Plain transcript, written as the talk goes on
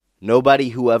Nobody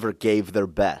who ever gave their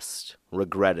best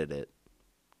regretted it.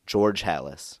 George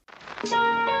Halas.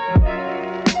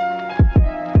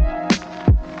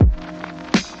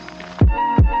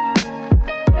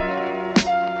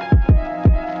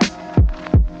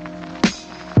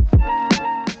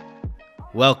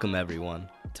 Welcome, everyone,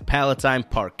 to Palatine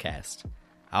Parkcast.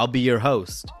 I'll be your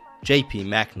host, JP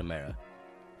McNamara.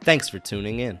 Thanks for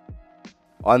tuning in.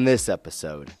 On this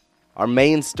episode, our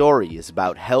main story is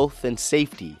about health and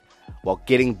safety while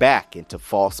getting back into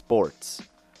fall sports.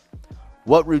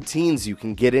 What routines you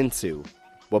can get into,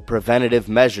 what preventative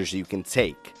measures you can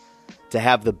take to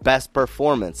have the best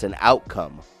performance and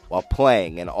outcome while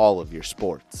playing in all of your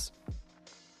sports.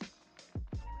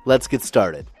 Let's get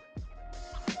started.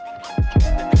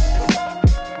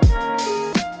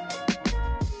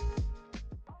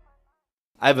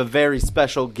 I have a very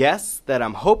special guest that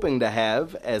I'm hoping to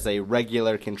have as a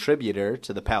regular contributor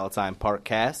to the Palatine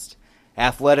Parkcast,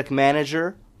 athletic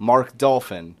manager Mark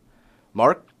Dolphin.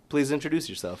 Mark, please introduce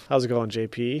yourself. How's it going,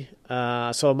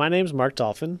 JP? So my name's Mark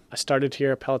Dolphin. I started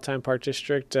here at Palatine Park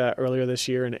District earlier this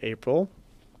year in April.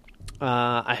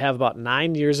 I have about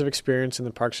 9 years of experience in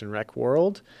the Parks and Rec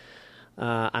world.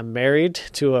 I'm married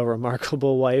to a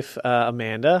remarkable wife,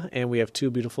 Amanda, and we have 2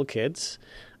 beautiful kids.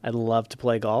 I love to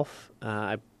play golf.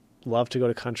 I love to go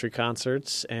to country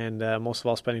concerts, and most of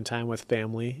all, spending time with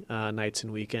family nights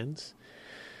and weekends.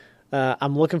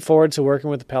 I'm looking forward to working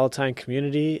with the Palatine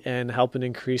community and helping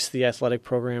increase the athletic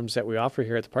programs that we offer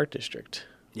here at the Park District.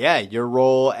 Yeah, your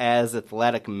role as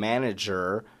athletic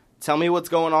manager. Tell me what's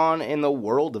going on in the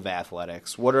world of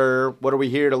athletics. What are we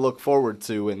here to look forward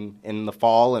to in the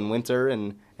fall and winter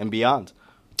and beyond?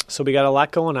 So we got a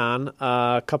lot going on,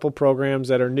 a couple programs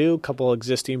that are new, a couple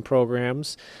existing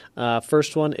programs.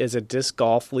 First one is a disc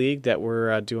golf league that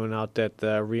we're doing out at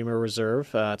the Rima Reserve.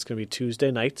 It's going to be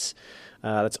Tuesday nights.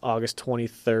 That's August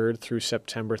 23rd through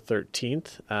September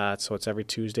 13th. So it's every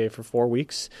Tuesday for 4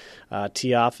 weeks.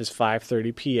 Tee-off is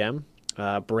 5:30 p.m.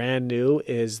 Brand new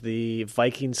is the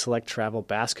Viking Select Travel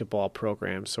Basketball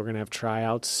program. So we're going to have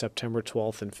tryouts September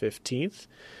 12th and 15th.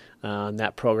 And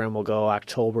that program will go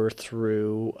October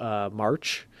through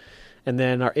March. And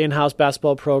then our in-house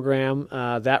basketball program,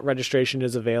 that registration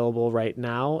is available right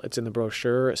now. It's in the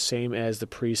brochure, same as the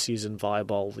preseason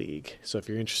volleyball league. So if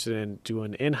you're interested in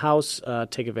doing in-house,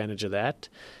 take advantage of that.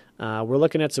 We're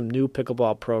looking at some new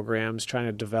pickleball programs, trying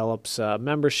to develop some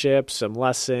memberships, some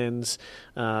lessons,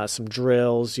 some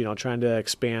drills, trying to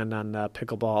expand on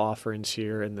pickleball offerings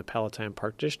here in the Palatine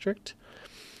Park District.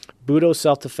 Budo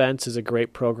Self-Defense is a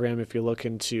great program if you're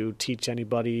looking to teach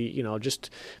anybody, just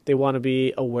they want to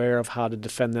be aware of how to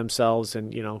defend themselves.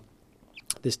 And,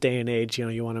 this day and age,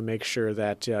 you want to make sure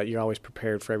that you're always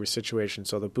prepared for every situation.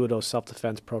 So the Budo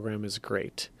Self-Defense program is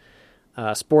great.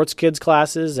 Sports kids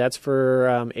classes, that's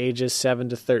for ages 7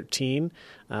 to 13.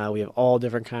 We have all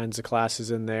different kinds of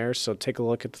classes in there, so take a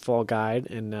look at the fall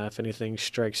guide, and if anything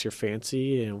strikes your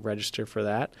fancy, register for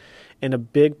that. And a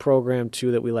big program,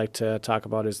 too, that we like to talk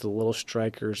about is the Little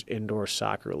Strikers Indoor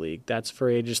Soccer League. That's for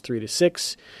ages 3 to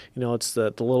 6. It's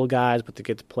the little guys, but they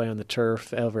get to play on the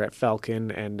turf over at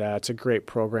Falcon, and it's a great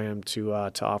program to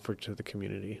offer to the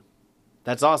community.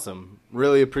 That's awesome.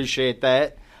 Really appreciate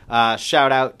that.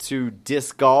 Shout out to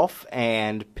disc golf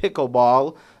and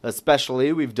pickleball,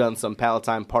 especially. We've done some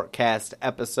Palatine Parkcast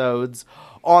episodes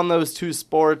on those 2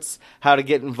 sports, how to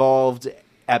get involved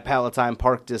at Palatine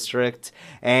Park District,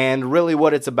 and really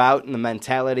what it's about and the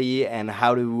mentality and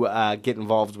how to get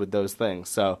involved with those things.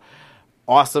 So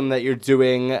awesome that you're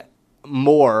doing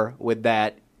more with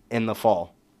that in the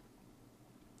fall.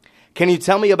 Can you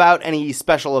tell me about any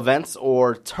special events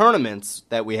or tournaments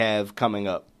that we have coming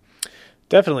up?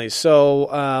 Definitely.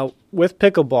 So with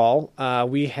pickleball,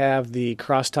 we have the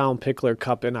Crosstown Pickler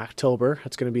Cup in October.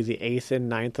 It's going to be the 8th and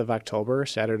 9th of October,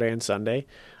 Saturday and Sunday.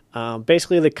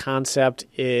 Basically, the concept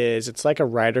is it's like a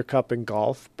Ryder Cup in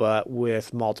golf, but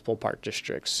with multiple park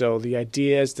districts. So the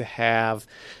idea is to have,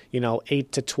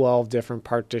 8 to 12 different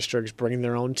park districts bring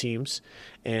their own teams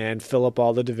and fill up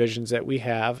all the divisions that we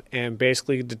have and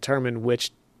basically determine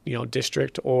which,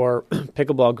 district or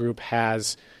pickleball group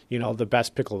has, the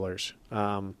best picklers.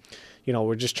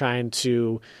 We're just trying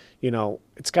to,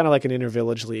 it's kind of like an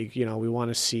intervillage league. We want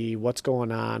to see what's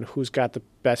going on, who's got the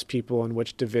best people in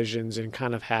which divisions, and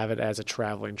kind of have it as a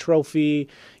traveling trophy,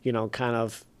 be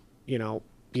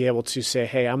able to say,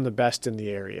 hey, I'm the best in the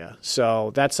area.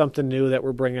 So that's something new that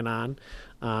we're bringing on.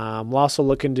 We're also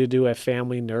looking to do a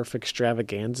family Nerf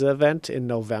extravaganza event in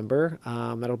November.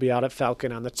 That'll be out at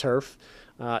Falcon on the turf,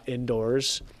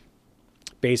 indoors.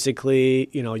 Basically,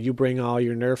 you bring all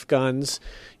your Nerf guns.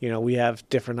 We have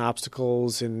different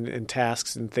obstacles and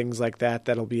tasks and things like that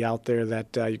that'll be out there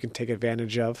that you can take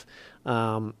advantage of.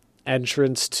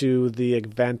 Entrance to the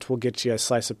event will get you a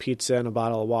slice of pizza and a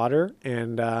bottle of water,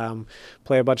 and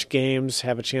play a bunch of games,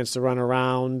 have a chance to run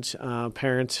around.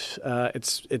 Parents,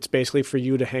 it's basically for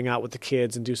you to hang out with the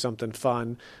kids and do something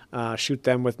fun. Shoot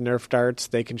them with Nerf darts.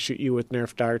 They can shoot you with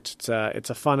Nerf darts. It's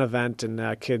a fun event,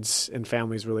 and kids and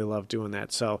families really love doing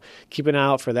that. So keep an eye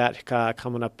out for that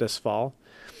coming up this fall.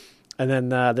 And then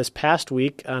this past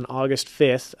week, on August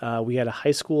 5th, we had a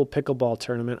high school pickleball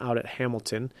tournament out at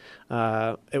Hamilton.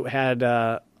 It had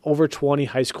over 20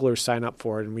 high schoolers sign up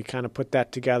for it, and we kind of put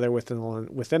that together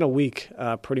within a week,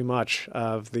 pretty much,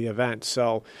 of the event.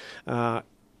 So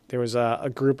there was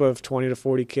a group of 20 to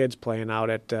 40 kids playing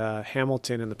out at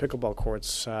Hamilton in the pickleball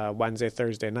courts Wednesday,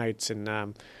 Thursday nights,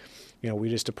 and we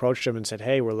just approached them and said,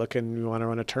 hey, we want to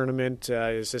run a tournament.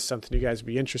 Is this something you guys would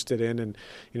be interested in? And,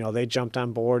 they jumped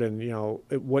on board, and,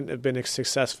 it wouldn't have been as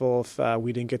successful if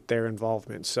we didn't get their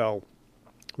involvement. So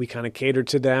we kind of catered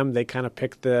to them. They kind of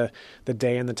picked the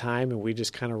day and the time, and we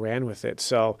just kind of ran with it.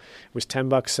 So it was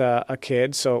 $10 a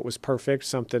kid, so it was perfect,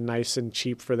 something nice and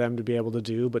cheap for them to be able to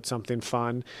do, but something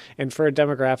fun. And for a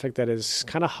demographic that is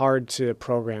kind of hard to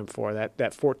program for,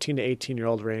 that 14 to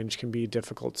 18-year-old range can be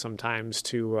difficult sometimes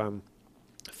to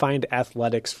find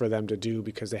athletics for them to do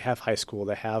because they have high school,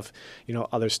 they have,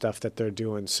 other stuff that they're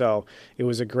doing. So it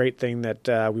was a great thing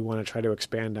that we want to try to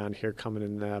expand on here coming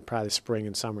in probably spring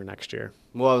and summer next year.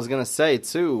 Well, I was going to say,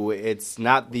 too, it's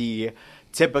not the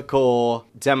typical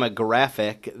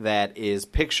demographic that is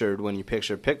pictured when you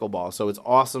picture pickleball. So it's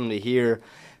awesome to hear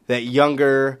that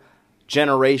younger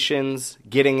generations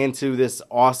getting into this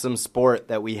awesome sport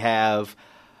that we have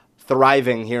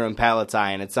thriving here in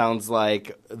Palatine. It sounds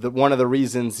like one of the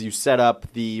reasons you set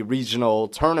up the regional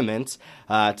tournament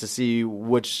to see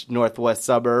which northwest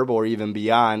suburb or even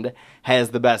beyond has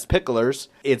the best picklers.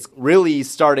 It's really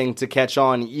starting to catch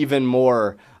on even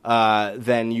more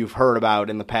than you've heard about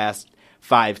in the past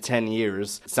 5-10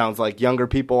 years. It sounds like younger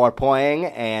people are playing,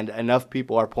 and enough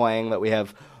people are playing that we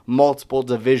have multiple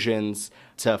divisions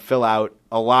to fill out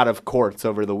a lot of courts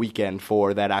over the weekend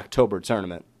for that October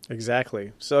tournament.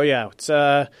 Exactly. So, yeah, it's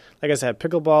like I said,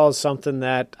 pickleball is something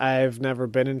that I've never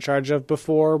been in charge of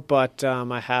before, but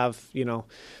I have,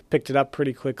 picked it up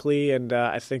pretty quickly, and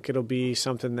I think it'll be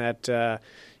something that,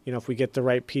 if we get the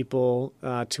right people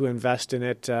to invest in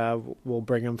it, we'll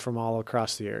bring them from all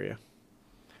across the area.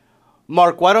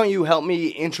 Mark, why don't you help me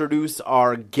introduce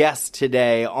our guest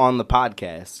today on the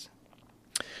podcast?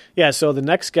 Yeah, so the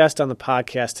next guest on the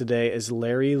podcast today is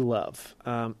Larry Love.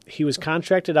 He was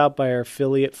contracted out by our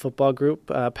affiliate football group,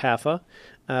 PAFA,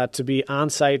 to be on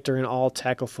site during all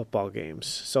tackle football games.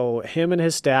 So him and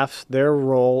his staff, their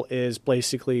role is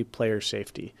basically player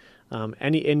safety.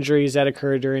 Any injuries that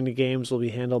occur during the games will be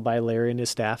handled by Larry and his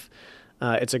staff.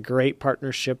 It's a great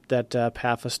partnership that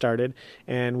PAFA started,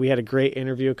 and we had a great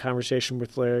conversation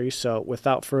with Larry. So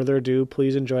without further ado,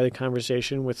 please enjoy the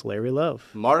conversation with Larry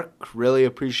Love. Mark, really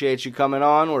appreciate you coming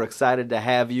on. We're excited to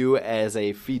have you as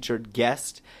a featured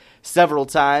guest several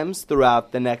times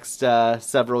throughout the next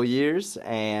several years,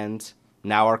 and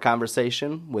now our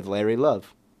conversation with Larry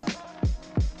Love.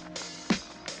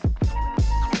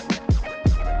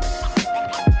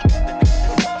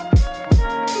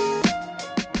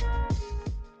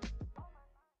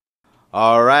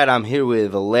 All right, I'm here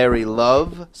with Larry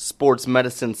Love, sports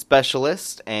medicine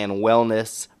specialist and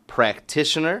wellness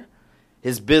practitioner.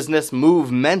 His business,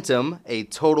 Movementum, a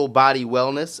total body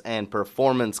wellness and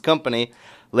performance company.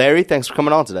 Larry, thanks for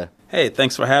coming on today. Hey,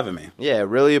 thanks for having me. Yeah,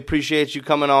 really appreciate you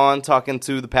coming on, talking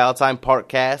to the Palatine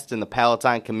Parkcast and the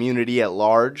Palatine community at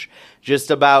large,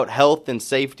 just about health and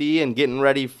safety and getting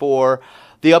ready for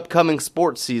the upcoming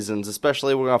sports seasons.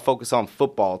 Especially, we're going to focus on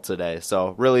football today,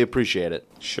 so really appreciate it.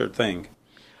 Sure thing.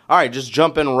 All right, just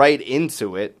jumping right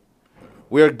into it.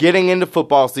 We're getting into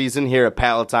football season here at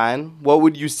Palatine. What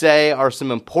would you say are some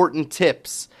important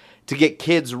tips to get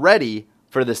kids ready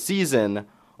for the season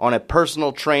on a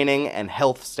personal training and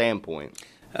health standpoint?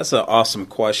 That's an awesome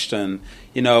question.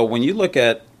 When you look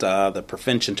at the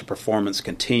prevention to performance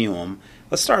continuum,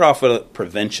 let's start off with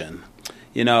prevention.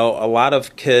 A lot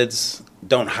of kids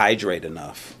don't hydrate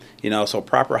enough, so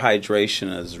proper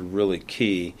hydration is really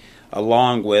key,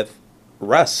 along with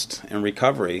rest and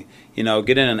recovery.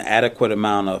 Getting an adequate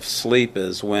amount of sleep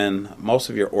is when most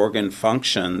of your organ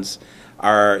functions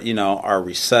are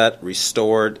reset,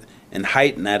 restored, and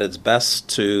heightened at its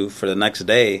best for the next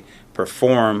day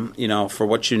perform, for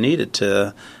what you needed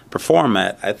to perform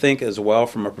at. I think as well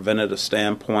from a preventative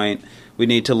standpoint, we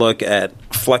need to look at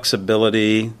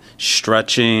flexibility,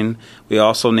 stretching. We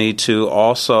also need to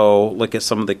look at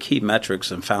some of the key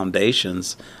metrics and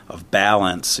foundations of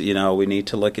balance. We need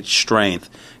to look at strength,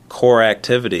 core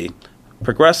activity,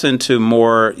 progress into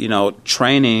more,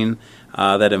 training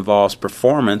that involves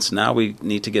performance. Now we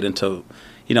need to get into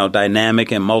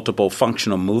dynamic and multiple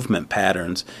functional movement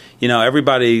patterns.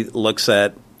 Everybody looks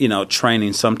at,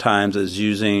 training sometimes as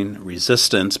using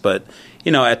resistance, but,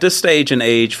 at this stage and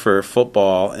age for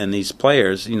football and these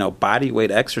players, body weight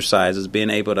exercises,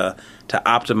 being able to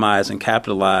optimize and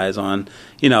capitalize on,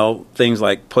 things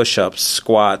like push-ups,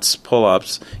 squats,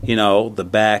 pull-ups, the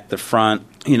back, the front,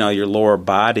 your lower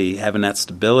body, having that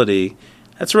stability,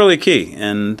 that's really key.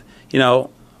 And,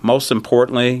 most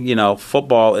importantly,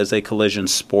 football is a collision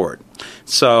sport.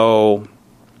 So,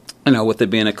 with it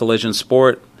being a collision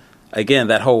sport, again,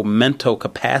 that whole mental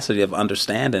capacity of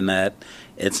understanding that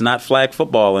it's not flag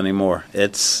football anymore.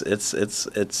 It's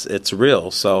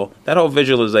real. So that whole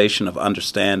visualization of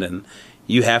understanding,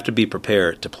 you have to be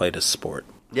prepared to play this sport.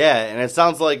 Yeah, and it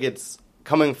sounds like it's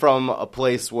coming from a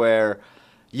place where,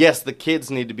 yes, the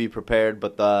kids need to be prepared,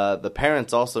 but the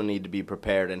parents also need to be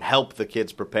prepared and help the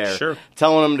kids prepare. Sure.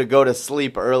 Telling them to go to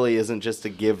sleep early isn't just to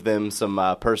give them some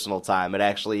personal time. It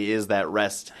actually is that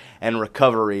rest and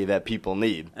recovery that people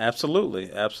need.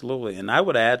 Absolutely, absolutely. And I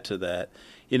would add to that,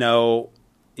 I'm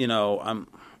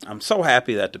so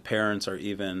happy that the parents are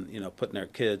even, putting their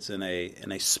kids in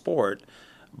a sport.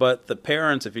 But the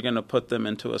parents, if you're going to put them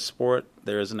into a sport,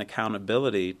 there is an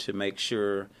accountability to make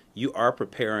sure you are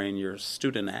preparing your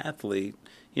student athlete,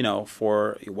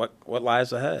 for what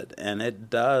lies ahead. And it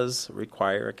does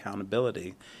require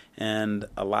accountability. And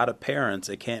a lot of parents,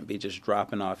 it can't be just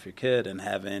dropping off your kid and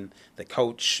having the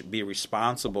coach be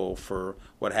responsible for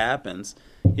what happens.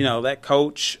 That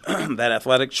coach, that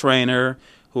athletic trainer,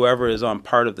 whoever is on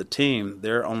part of the team,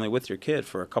 they're only with your kid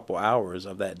for a couple hours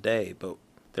of that day, but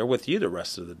they're with you the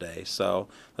rest of the day. So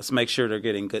let's make sure they're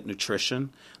getting good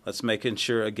nutrition. Let's making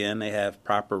sure, again, they have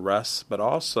proper rest. But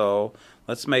also,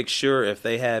 let's make sure if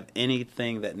they have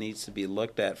anything that needs to be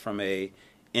looked at from a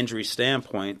injury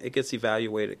standpoint, it gets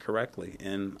evaluated correctly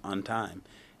and on time.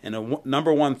 And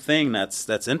number one thing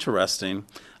that's interesting,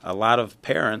 a lot of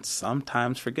parents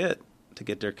sometimes forget to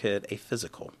get their kid a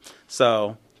physical.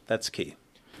 So that's key.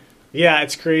 Yeah,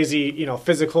 it's crazy,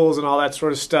 physicals and all that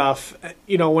sort of stuff.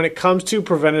 When it comes to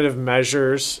preventative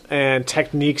measures and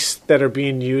techniques that are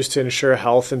being used to ensure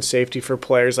health and safety for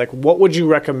players, like what would you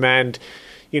recommend,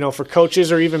 for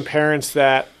coaches or even parents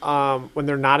that when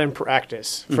they're not in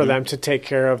practice for them to take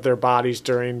care of their bodies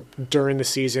during the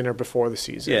season or before the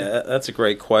season? Yeah, that's a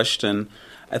great question.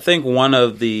 I think one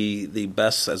of the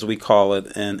best, as we call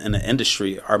it in the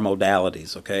industry, are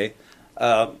modalities, okay?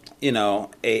 A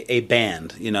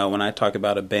band. When I talk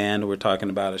about a band, we're talking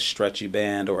about a stretchy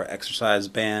band or exercise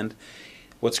band.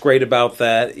 What's great about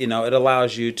that, it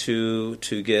allows you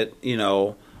to get,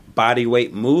 body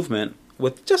weight movement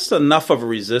with just enough of a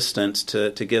resistance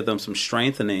to give them some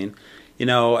strengthening.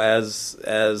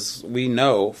 As we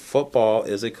know, football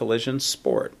is a collision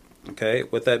sport. Okay.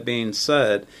 With that being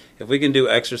said, if we can do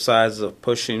exercises of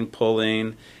pushing,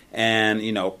 pulling, and,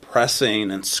 pressing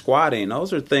and squatting,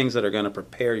 those are things that are going to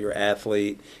prepare your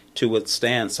athlete to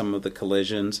withstand some of the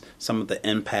collisions, some of the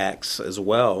impacts as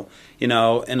well.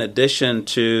 In addition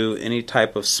to any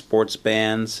type of sports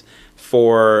bands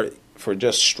for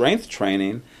just strength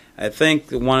training, I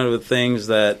think one of the things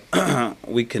that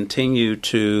we continue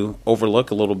to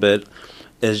overlook a little bit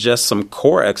is just some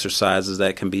core exercises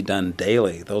that can be done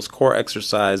daily. Those core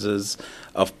exercises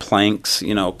of planks,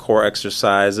 core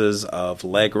exercises of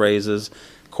leg raises,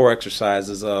 core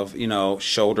exercises of,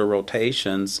 shoulder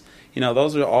rotations.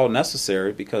 Those are all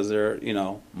necessary because they're,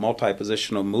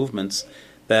 multi-positional movements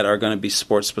that are going to be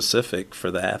sport specific for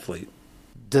the athlete.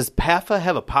 Does PAFA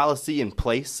have a policy in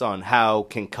place on how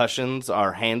concussions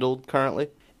are handled currently?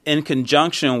 In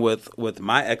conjunction with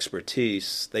my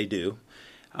expertise, they do.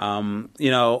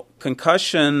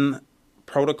 Concussion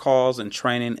protocols and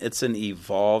training, it's an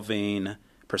evolving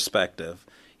perspective.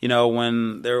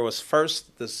 When there was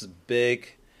first this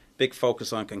big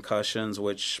focus on concussions,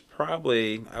 which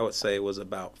probably I would say was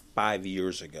about 5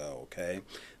 years ago, okay?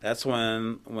 That's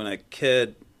when a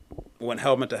kid went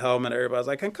helmet to helmet, everybody's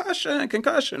like,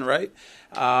 concussion, right?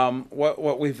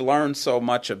 What we've learned so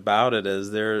much about it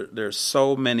is there's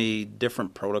so many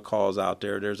different protocols out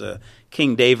there. There's a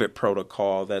King David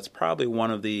protocol that's probably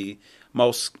one of the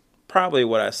most, probably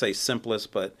what I say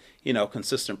simplest, but,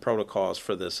 consistent protocols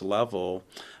for this level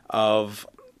of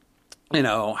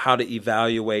how to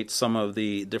evaluate some of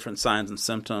the different signs and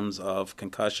symptoms of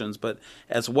concussions, but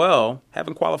as well,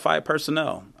 having qualified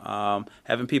personnel,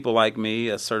 having people like me,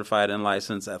 a certified and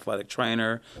licensed athletic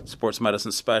trainer, sports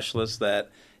medicine specialist, that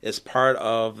is part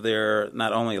of their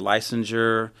not only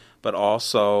licensure, but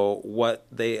also what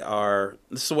they are.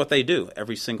 This is what they do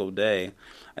every single day.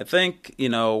 I think,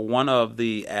 one of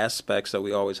the aspects that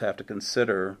we always have to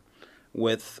consider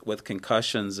with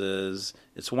concussions is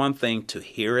it's one thing to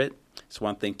hear it, it's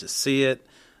one thing to see it,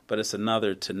 but it's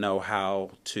another to know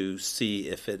how to see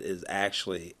if it is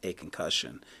actually a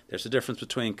concussion. There's a difference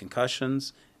between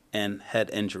concussions and head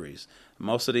injuries.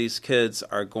 Most of these kids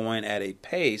are going at a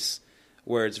pace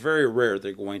where it's very rare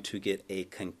they're going to get a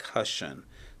concussion.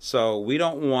 So we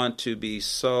don't want to be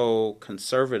so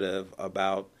conservative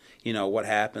about, what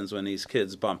happens when these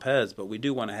kids bump heads, but we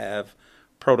do want to have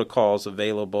protocols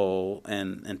available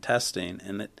and testing,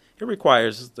 and it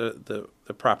requires the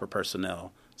proper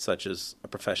personnel, such as a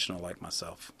professional like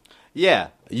myself. Yeah,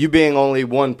 you being only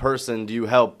one person, do you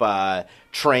help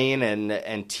train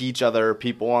and teach other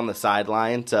people on the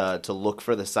sideline to look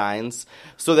for the signs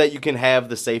so that you can have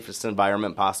the safest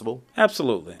environment possible?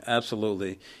 Absolutely. I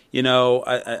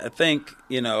think,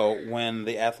 when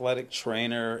the athletic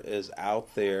trainer is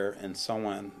out there and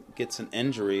someone gets an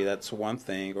injury, that's one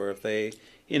thing, or if they,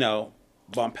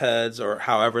 bump heads or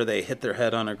however they hit their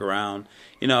head on the ground,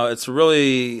 it's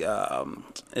really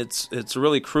it's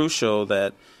really crucial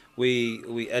that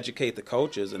we educate the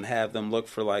coaches and have them look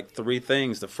for like three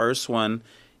things. The first one,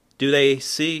 do they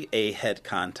see a head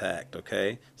contact?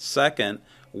 Okay. Second,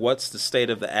 what's the state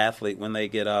of the athlete when they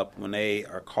get up, when they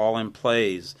are calling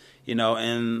plays?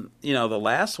 And the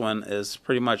last one is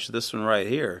pretty much this one right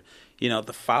here.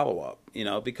 The follow-up,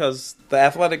 because the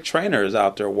athletic trainer is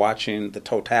out there watching the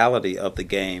totality of the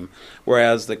game,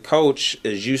 whereas the coach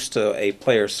is used to a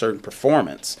player's certain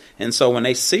performance. And so when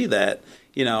they see that,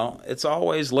 it's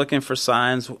always looking for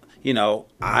signs,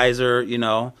 eyes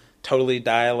are, totally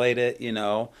dilated,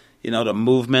 the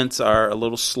movements are a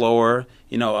little slower,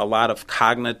 a lot of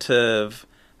cognitive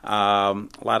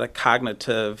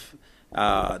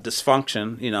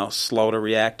dysfunction, slow to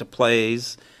react to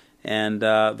plays. And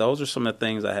those are some of the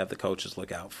things I have the coaches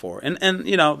look out for. And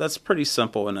that's pretty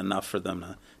simple and enough for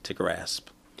them to grasp.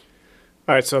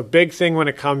 All right, so a big thing when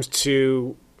it comes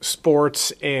to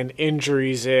sports and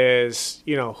injuries is,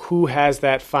 who has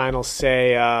that final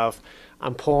say of,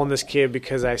 I'm pulling this kid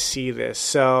because I see this.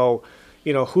 So,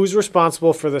 who's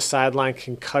responsible for the sideline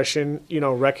concussion,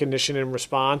 recognition and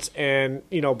response? And,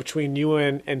 between you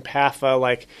and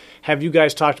PAFA, have you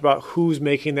guys talked about who's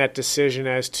making that decision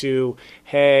as to,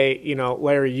 hey,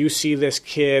 Larry, you see this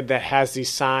kid that has these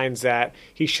signs that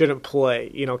he shouldn't play.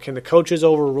 Can the coaches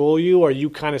overrule you, or are you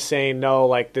kind of saying,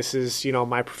 no, this is,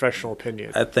 my professional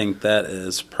opinion? I think that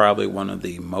is probably one of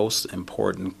the most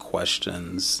important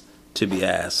questions to be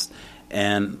asked.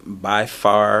 And by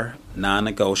far,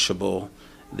 non-negotiable,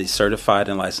 the certified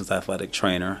and licensed athletic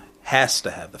trainer has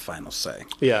to have the final say.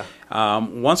 Yeah.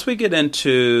 Once we get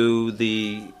into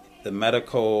the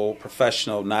medical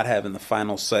professional not having the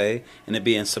final say and it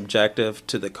being subjective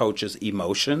to the coach's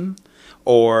emotion,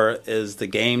 or is the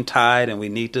game tied and we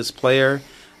need this player,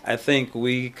 I think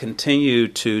we continue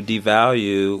to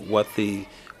devalue what the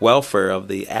welfare of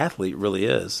the athlete really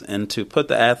is, and to put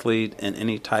the athlete in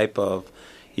any type of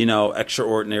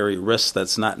extraordinary risk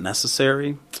that's not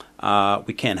necessary.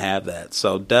 We can't have that.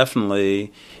 So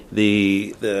definitely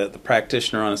the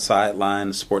practitioner on the sideline,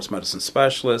 the sports medicine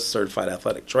specialist, certified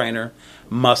athletic trainer,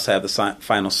 must have the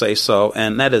final say-so,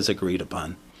 and that is agreed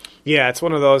upon. Yeah, it's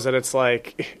one of those that it's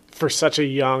like, for such a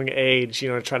young age,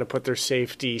 to try to put their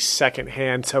safety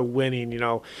secondhand to winning,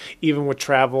 even with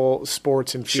travel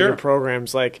sports and feeder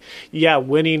programs,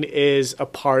 winning is a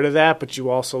part of that, but you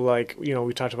also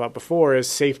we talked about before, is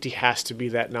safety has to be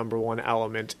that number one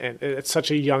element. And at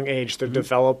such a young age, they're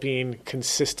developing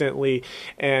consistently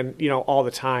and, all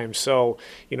the time. So,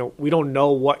 we don't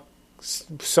know what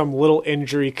some little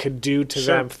injury could do to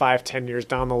them 5-10 years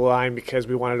down the line because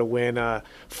we wanted to win a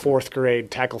fourth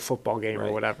grade tackle football game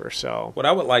or whatever. So what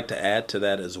I would like to add to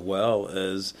that as well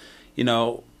is,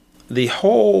 the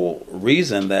whole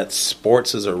reason that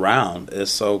sports is around is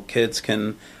so kids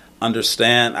can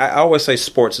understand. I always say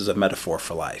sports is a metaphor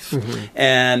for life. Mm-hmm.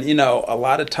 And, a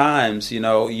lot of times, you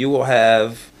will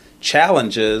have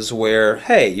challenges where,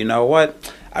 hey, you know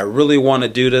what? I really want to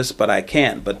do this, but I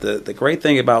can't. But the great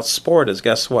thing about sport is,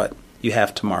 guess what? You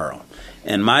have tomorrow.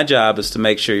 And my job is to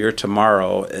make sure your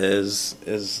tomorrow is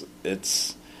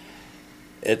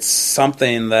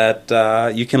something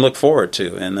that you can look forward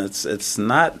to. And it's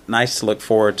not nice to look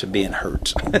forward to being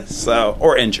hurt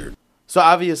or injured. So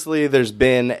obviously there's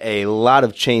been a lot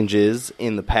of changes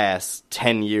in the past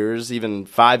 10 years, even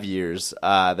 5 years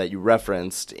that you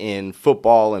referenced in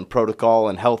football and protocol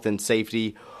and health and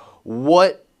safety.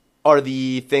 What are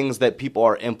the things that people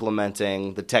are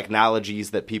implementing, the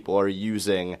technologies that people are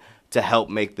using to help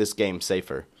make this game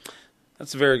safer?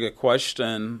 That's a very good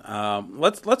question.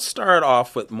 Let's start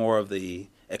off with more of the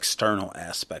external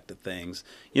aspect of things.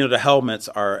 The helmets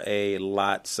are a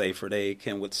lot safer. They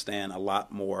can withstand a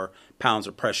lot more pounds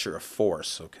of pressure of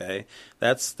force. Okay,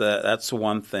 that's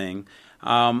one thing.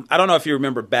 I don't know if you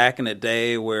remember back in the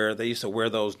day where they used to wear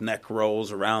those neck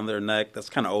rolls around their neck. That's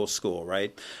kind of old school,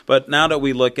 right? But now that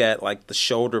we look at like the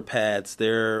shoulder pads,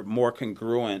 they're more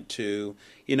congruent to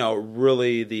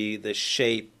really the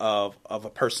shape of a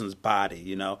person's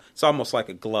body. It's almost like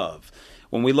a glove.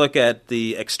 When we look at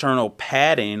the external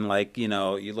padding, like, you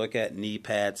look at knee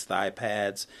pads, thigh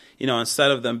pads,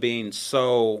 instead of them being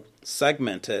so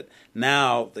segmented,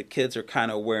 now the kids are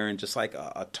kind of wearing just like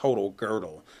a total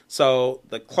girdle. So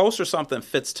the closer something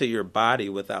fits to your body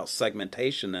without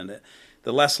segmentation in it,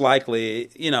 the less likely,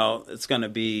 it's going to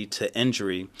be to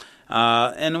injury.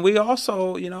 And we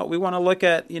also, we want to look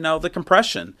at, the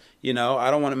compression. I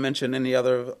don't want to mention any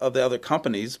other of the other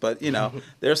companies, but,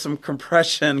 there's some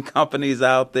compression companies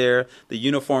out there. The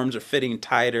uniforms are fitting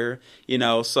tighter,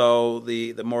 so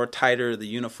the more tighter the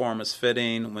uniform is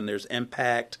fitting, when there's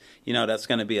impact, that's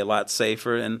going to be a lot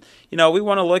safer. And, we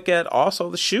want to look at also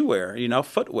the shoe wear,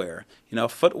 footwear.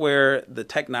 Footwear, the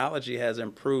technology has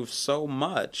improved so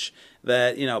much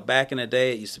that, back in the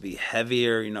day it used to be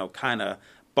heavier, kind of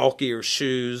bulkier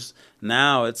shoes.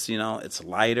 Now it's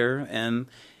lighter,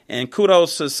 and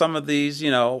kudos to some of these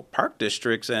park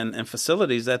districts and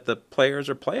facilities that the players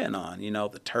are playing on.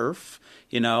 The turf,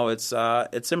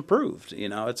 it's improved.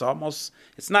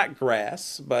 It's not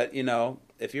grass, but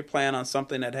if you're playing on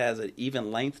something that has an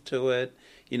even length to it,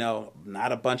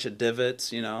 not a bunch of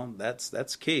divots,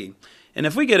 that's key. And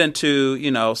if we get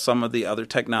into some of the other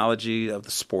technology of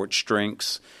the sports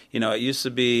drinks, it used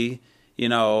to be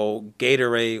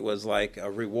Gatorade was like a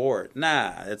reward.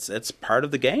 Nah, it's part of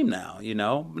the game now,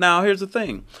 Now, here's the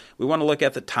thing. We want to look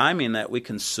at the timing that we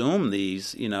consume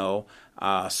these,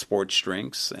 sports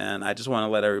drinks. And I just want to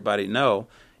let everybody know,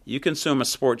 you consume a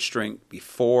sports drink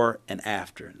before and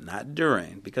after, not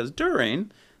during. Because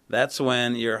during, that's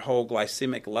when your whole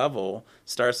glycemic level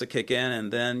starts to kick in,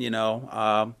 and then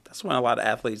that's why a lot of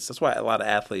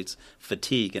athletes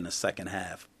fatigue in the second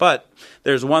half. But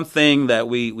there's one thing that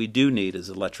we do need is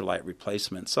electrolyte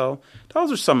replacement. So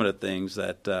those are some of the things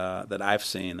that I've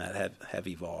seen that have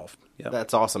evolved. Yep.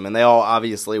 That's awesome, and they all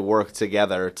obviously work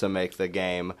together to make the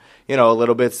game a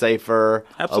little bit safer,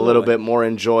 Absolutely. A little bit more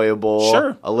enjoyable,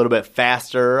 Sure. A little bit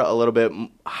faster, a little bit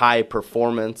high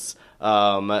performance.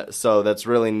 So that's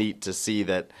really neat to see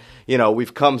that,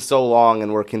 we've come so long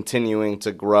and we're continuing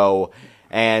to grow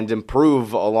and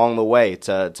improve along the way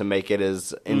to make it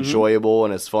as enjoyable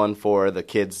and as fun for the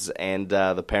kids and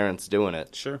the parents doing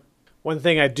it. Sure. One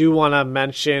thing I do want to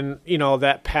mention,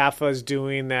 that PAFA is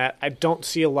doing that I don't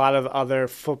see a lot of other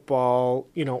football,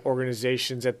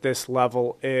 organizations at this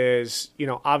level is,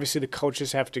 obviously the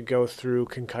coaches have to go through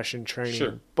concussion training,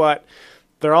 Sure. but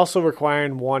they're also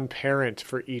requiring one parent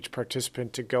for each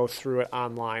participant to go through it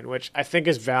online, which I think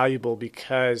is valuable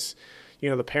because,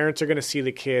 the parents are going to see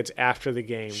the kids after the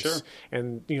games. Sure.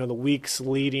 And, the weeks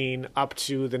leading up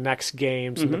to the next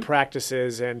games and the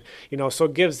practices. And, so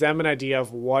it gives them an idea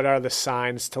of what are the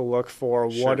signs to look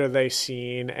for, Sure. what are they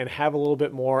seeing, and have a little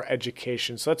bit more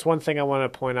education. So that's one thing I want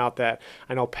to point out that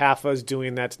I know PAFA is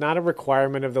doing. That's not a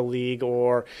requirement of the league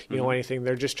or, anything.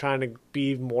 They're just trying to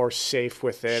be more safe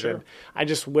with it. Sure. And I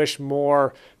just wish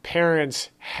more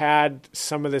parents had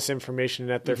some of this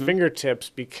information at their fingertips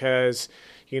because,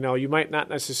 you might not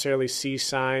necessarily see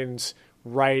signs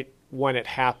right when it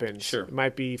happens. Sure. It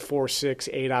might be 4, 6,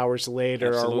 8 hours later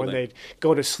Absolutely. or when they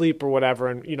go to sleep or whatever,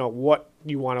 and, what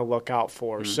you want to look out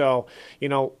for. So,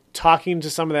 talking to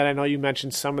some of that, I know you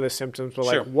mentioned some of the symptoms, but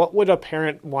Sure. like what would a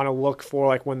parent want to look for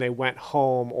like when they went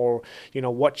home or,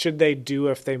 what should they do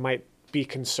if they might be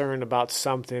concerned about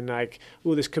something like,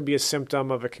 ooh, this could be a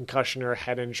symptom of a concussion or a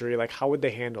head injury? Like, how would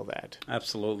they handle that?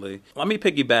 Absolutely. Let me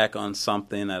piggyback on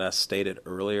something that I stated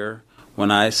earlier when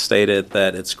I stated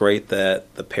that it's great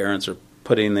that the parents are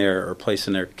placing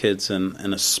their kids in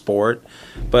a sport,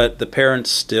 but the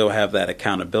parents still have that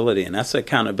accountability, and that's the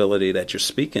accountability that you're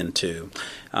speaking to.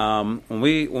 When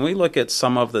we look at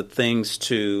some of the things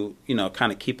to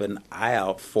kind of keep an eye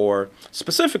out for,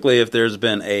 specifically if there's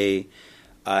been a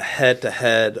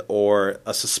head-to-head or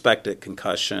a suspected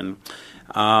concussion,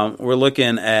 we're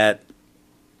looking at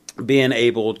being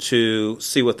able to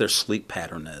see what their sleep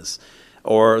pattern is.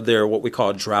 or their what we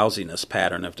call drowsiness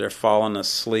pattern. If they're falling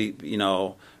asleep,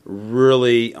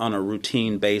 really on a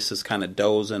routine basis, kind of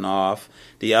dozing off.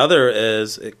 The other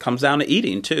is it comes down to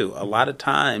eating too. A lot of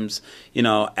times,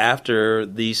 after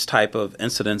these type of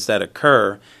incidents that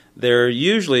occur, there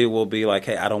usually will be like,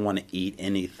 hey, I don't want to eat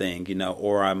anything,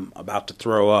 or I'm about to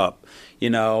throw up.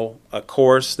 Of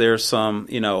course, there's some,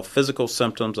 physical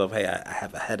symptoms of, hey, I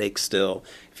have a headache still.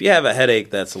 If you have a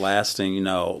headache that's lasting,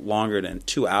 longer than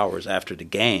 2 hours after the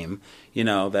game,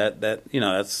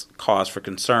 that's cause for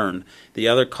concern. The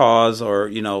other cause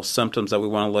or, symptoms that we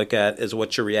want to look at is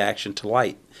what's your reaction to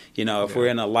light. If we're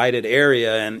in a lighted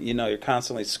area and, you're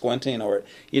constantly squinting or,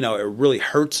 it really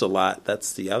hurts a lot,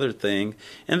 that's the other thing.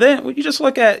 And then you just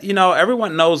look at,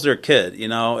 everyone knows their kid.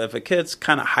 If a kid's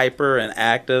kind of hyper and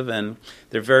active and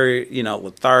they're very,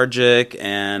 lethargic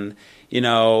and,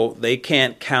 they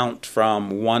can't count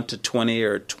from 1 to 20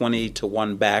 or 20 to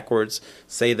 1 backwards,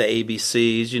 say the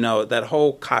ABCs, that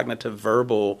whole cognitive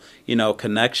verbal,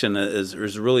 connection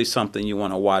is really something you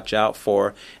want to watch out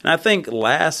for. And I think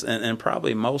last and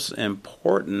probably most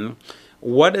important,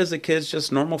 what is the kid's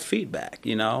just normal feedback?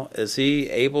 Is he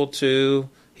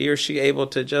or she able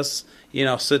to just,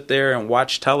 sit there and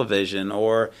watch television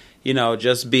or,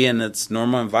 just be in its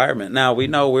normal environment. Now, we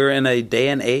know we're in a day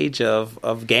and age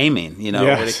of gaming,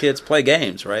 where the kids play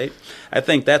games, right? I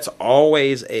think that's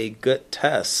always a good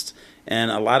test. And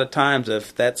a lot of times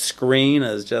if that screen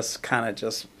is just kind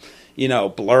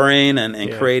of blurring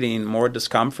and creating more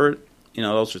discomfort,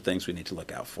 those are things we need to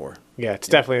look out for. Yeah, it's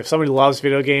definitely, if somebody loves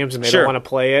video games and they don't want to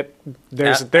play it,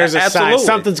 there's a sign,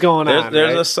 something's going on.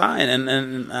 There's right? a sign.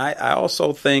 And I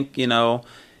also think,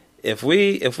 if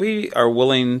we are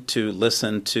willing to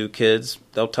listen to kids,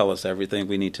 they'll tell us everything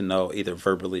we need to know, either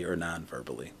verbally or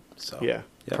non-verbally. So yeah.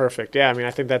 Perfect. Yeah,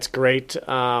 I think that's great.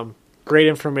 Great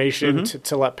information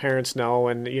to let parents know,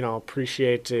 and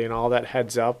appreciate all that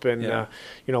heads up, and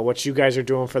what you guys are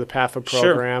doing for the PAFA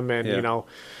program, and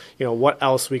what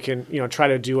else we can try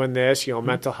to do in this.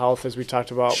 Mental health, as we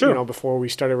talked about before we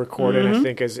started recording, I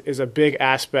think is a big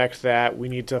aspect that we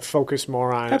need to focus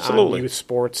more on youth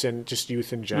sports and just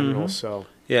youth in general. So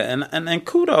and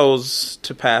kudos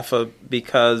to PAFA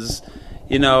because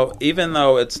even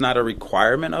though it's not a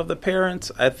requirement of the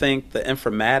parents, I think the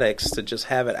informatics to just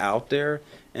have it out there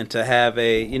and to have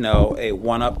a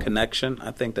one-up connection, I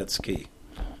think that's key.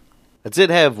 I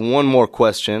did have one more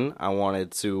question I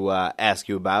wanted to ask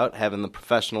you about, having the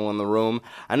professional in the room.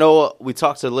 I know we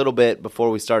talked a little bit before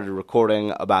we started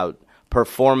recording about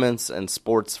performance and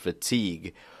sports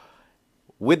fatigue.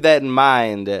 With that in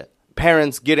mind,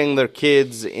 parents getting their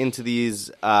kids into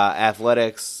these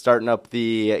athletics, starting up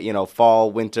the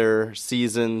fall, winter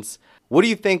seasons, what do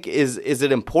you think is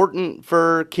it important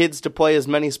for kids to play as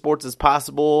many sports as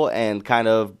possible and kind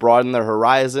of broaden their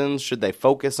horizons? Should they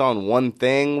focus on one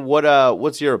thing?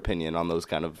 What's your opinion on those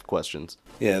kind of questions?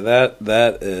 Yeah,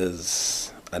 that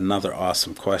is another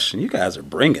awesome question. You guys are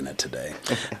bringing it today.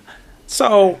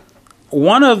 So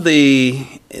one of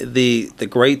the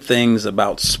great things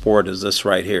about sport is this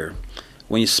right here.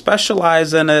 When you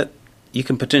specialize in it, you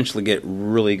can potentially get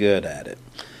really good at it.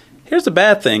 Here's the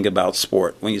bad thing about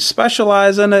sport. When you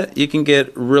specialize in it, you can get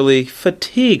really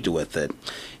fatigued with it.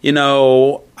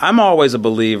 I'm always a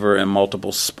believer in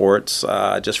multiple sports,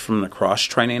 just from the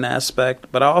cross-training aspect,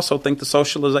 but I also think the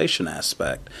socialization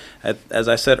aspect. As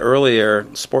I said earlier,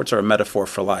 sports are a metaphor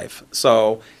for life.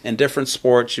 So in different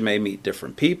sports, you may meet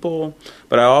different people,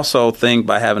 but I also think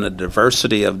by having a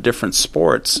diversity of different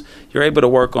sports, you're able to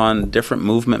work on different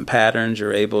movement patterns.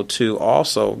 You're able to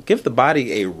also give the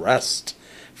body a rest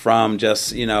from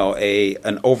just, an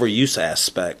overuse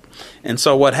aspect. And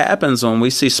so what happens when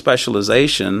we see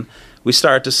specialization, we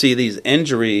start to see these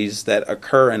injuries that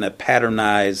occur in a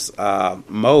patternized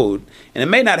mode. And it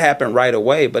may not happen right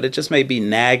away, but it just may be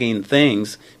nagging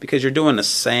things because you're doing the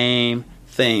same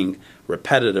thing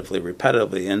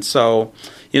repetitively. And so,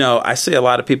 I see a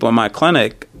lot of people in my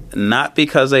clinic, not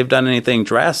because they've done anything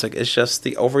drastic, it's just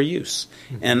the overuse.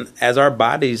 And as our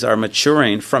bodies are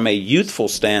maturing from a youthful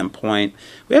standpoint,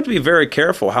 we have to be very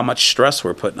careful how much stress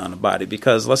we're putting on the body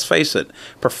because, let's face it,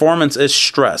 performance is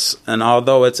stress. And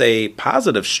although it's a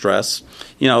positive stress,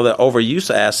 the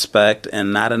overuse aspect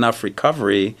and not enough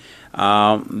recovery,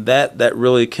 that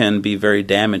really can be very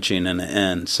damaging in the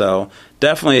end. So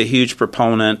definitely a huge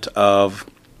proponent of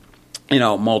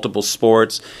multiple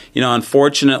sports.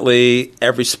 Unfortunately,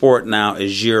 every sport now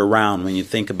is year-round when you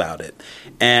think about it.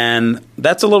 And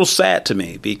that's a little sad to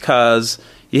me because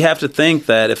you have to think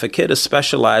that if a kid is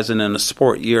specializing in a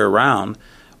sport year-round,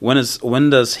 when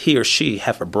does he or she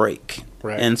have a break?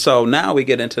 Right. And so now we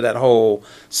get into that whole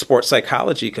sports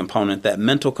psychology component, that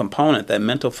mental component, that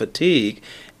mental fatigue.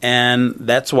 And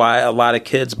that's why a lot of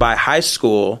kids by high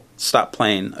school stop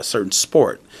playing a certain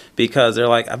sport, because they're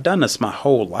like, I've done this my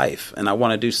whole life and I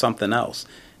want to do something else.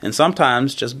 And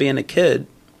sometimes just being a kid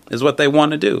is what they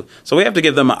want to do. So we have to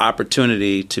give them an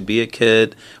opportunity to be a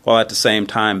kid while at the same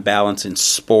time balancing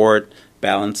sport,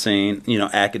 balancing,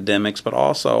 academics, but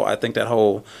also I think that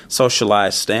whole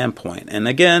socialized standpoint. And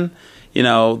again,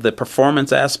 the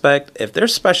performance aspect, if they're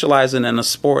specializing in a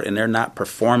sport and they're not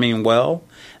performing well,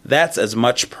 that's as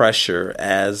much pressure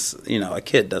as, a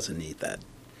kid doesn't need that.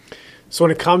 So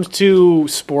when it comes to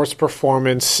sports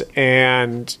performance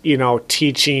and,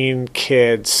 teaching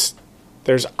kids,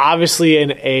 there's obviously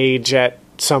an age at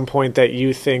some point that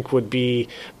you think would be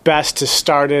best to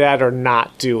start it at or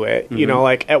not do it.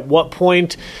 Mm-hmm. At what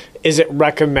point is it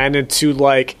recommended to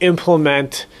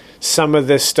implement some of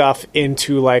this stuff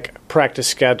into practice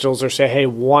schedules, or say, hey,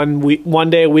 one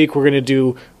day a week we're going to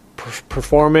do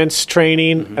performance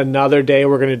training, mm-hmm. another day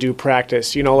we're going to do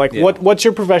practice. What's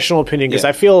your professional opinion? Because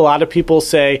I feel a lot of people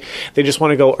say they just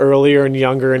want to go earlier and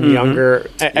younger and mm-hmm. younger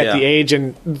at the age,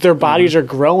 and their bodies mm-hmm. are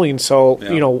growing. So,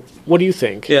 what do you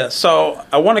think? Yeah, so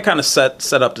I want to kind of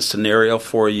set up the scenario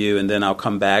for you, and then I'll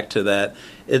come back to that.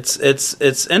 It's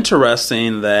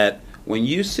interesting that when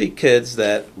you see kids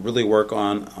that really work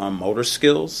on motor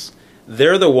skills,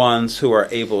 they're the ones who are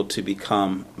able to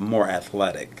become more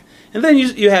athletic. And then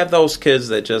you have those kids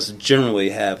that just generally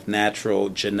have natural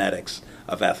genetics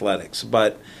of athletics.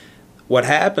 But what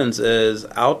happens is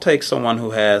I'll take someone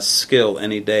who has skill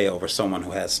any day over someone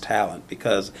who has talent,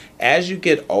 because as you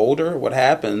get older, what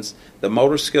happens, the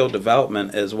motor skill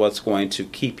development is what's going to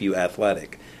keep you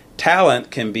athletic.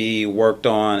 Talent can be worked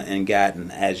on and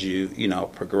gotten as you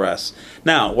progress.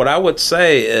 Now, what I would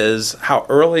say is how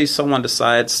early someone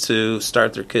decides to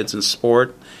start their kids in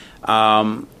sport,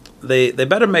 they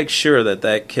better make sure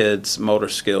that kid's motor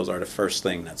skills are the first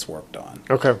thing that's worked on.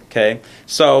 Okay.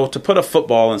 So to put a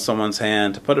football in someone's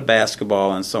hand, to put a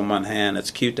basketball in someone's hand,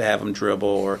 it's cute to have them dribble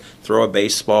or throw a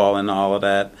baseball and all of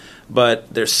that.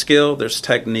 But there's skill, there's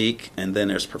technique, and then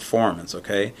there's performance,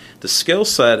 okay? The skill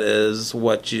set is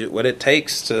what it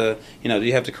takes to, do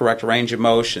you have the correct range of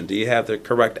motion? Do you have the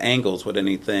correct angles with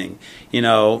anything?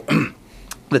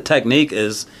 The technique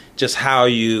is just how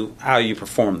you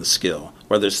perform the skill,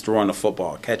 whether it's throwing a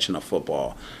football, catching a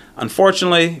football.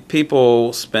 Unfortunately,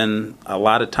 people spend a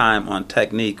lot of time on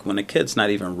technique when the kid's not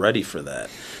even ready for that.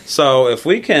 So if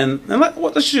we can, and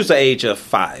let's use the age of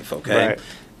 5, okay? Right.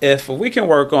 If we can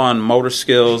work on motor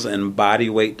skills and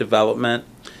body weight development,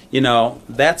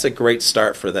 that's a great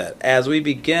start for that. As we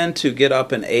begin to get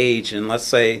up in age, and let's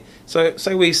say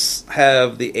we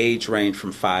have the age range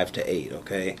from 5 to 8,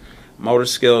 okay? Motor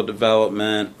skill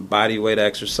development, body weight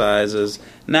exercises.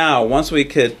 Now, once we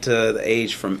get to the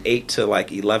age from 8 to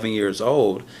 11 years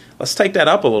old, let's take that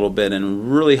up a little bit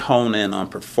and really hone in on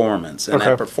performance. And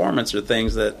that performance are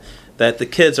things that the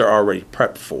kids are already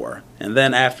prepped for. And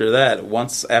then after that,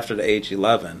 once after the age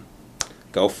 11,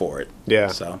 go for it. Yeah.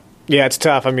 So. Yeah, it's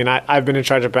tough. I mean, I've been in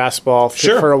charge of basketball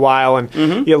for a while, and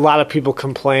mm-hmm. A lot of people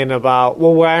complain about,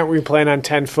 well, why aren't we playing on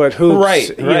 10-foot hoops, right.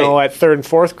 at 3rd and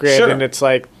 4th grade? Sure. And it's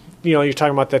like, you're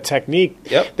talking about the technique.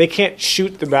 Yep. They can't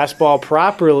shoot the basketball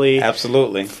properly.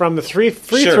 Absolutely. From the free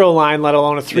throw line, let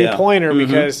alone a three-pointer, mm-hmm.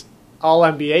 because all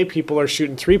NBA people are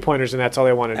shooting three-pointers, and that's all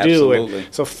they want to do.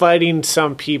 And so fighting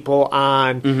some people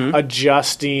on mm-hmm.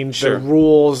 adjusting the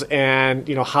rules and,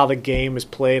 how the game is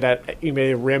played at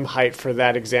rim height, for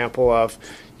that example of,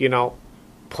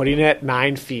 putting it at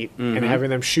 9 feet mm-hmm. and having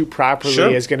them shoot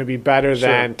properly is going to be better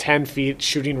than 10 feet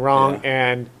shooting wrong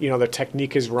and, the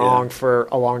technique is wrong for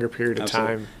a longer period of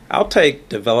time. I'll take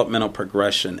developmental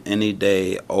progression any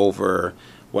day over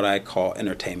what I call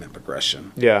entertainment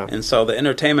progression. Yeah. And so the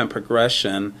entertainment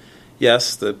progression,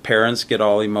 yes, the parents get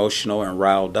all emotional and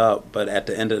riled up, but at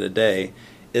the end of the day,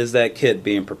 is that kid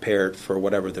being prepared for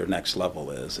whatever their next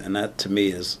level is? And that, to me,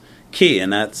 is key,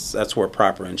 and that's where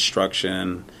proper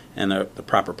instruction and the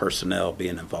proper personnel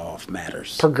being involved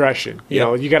matters. Progression.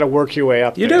 You got to work your way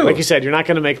up there. You do. Like you said, you're not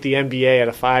going to make the NBA at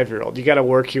a 5-year-old. You got to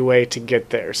work your way to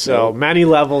get there. So many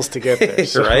levels to get there.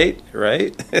 So.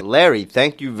 Right. Larry,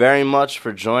 thank you very much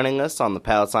for joining us on the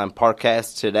Palatine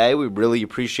Parkcast today. We really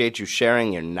appreciate you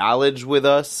sharing your knowledge with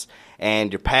us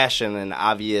and your passion and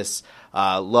obvious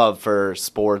love for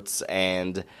sports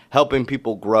and helping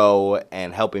people grow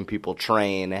and helping people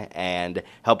train and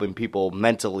helping people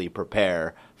mentally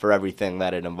prepare for everything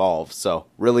that it involves. So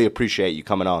really appreciate you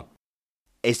coming on.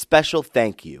 A special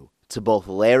thank you to both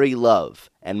Larry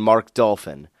Love and Mark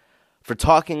Dolphin for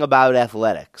talking about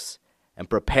athletics and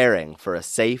preparing for a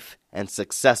safe and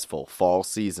successful fall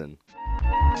season.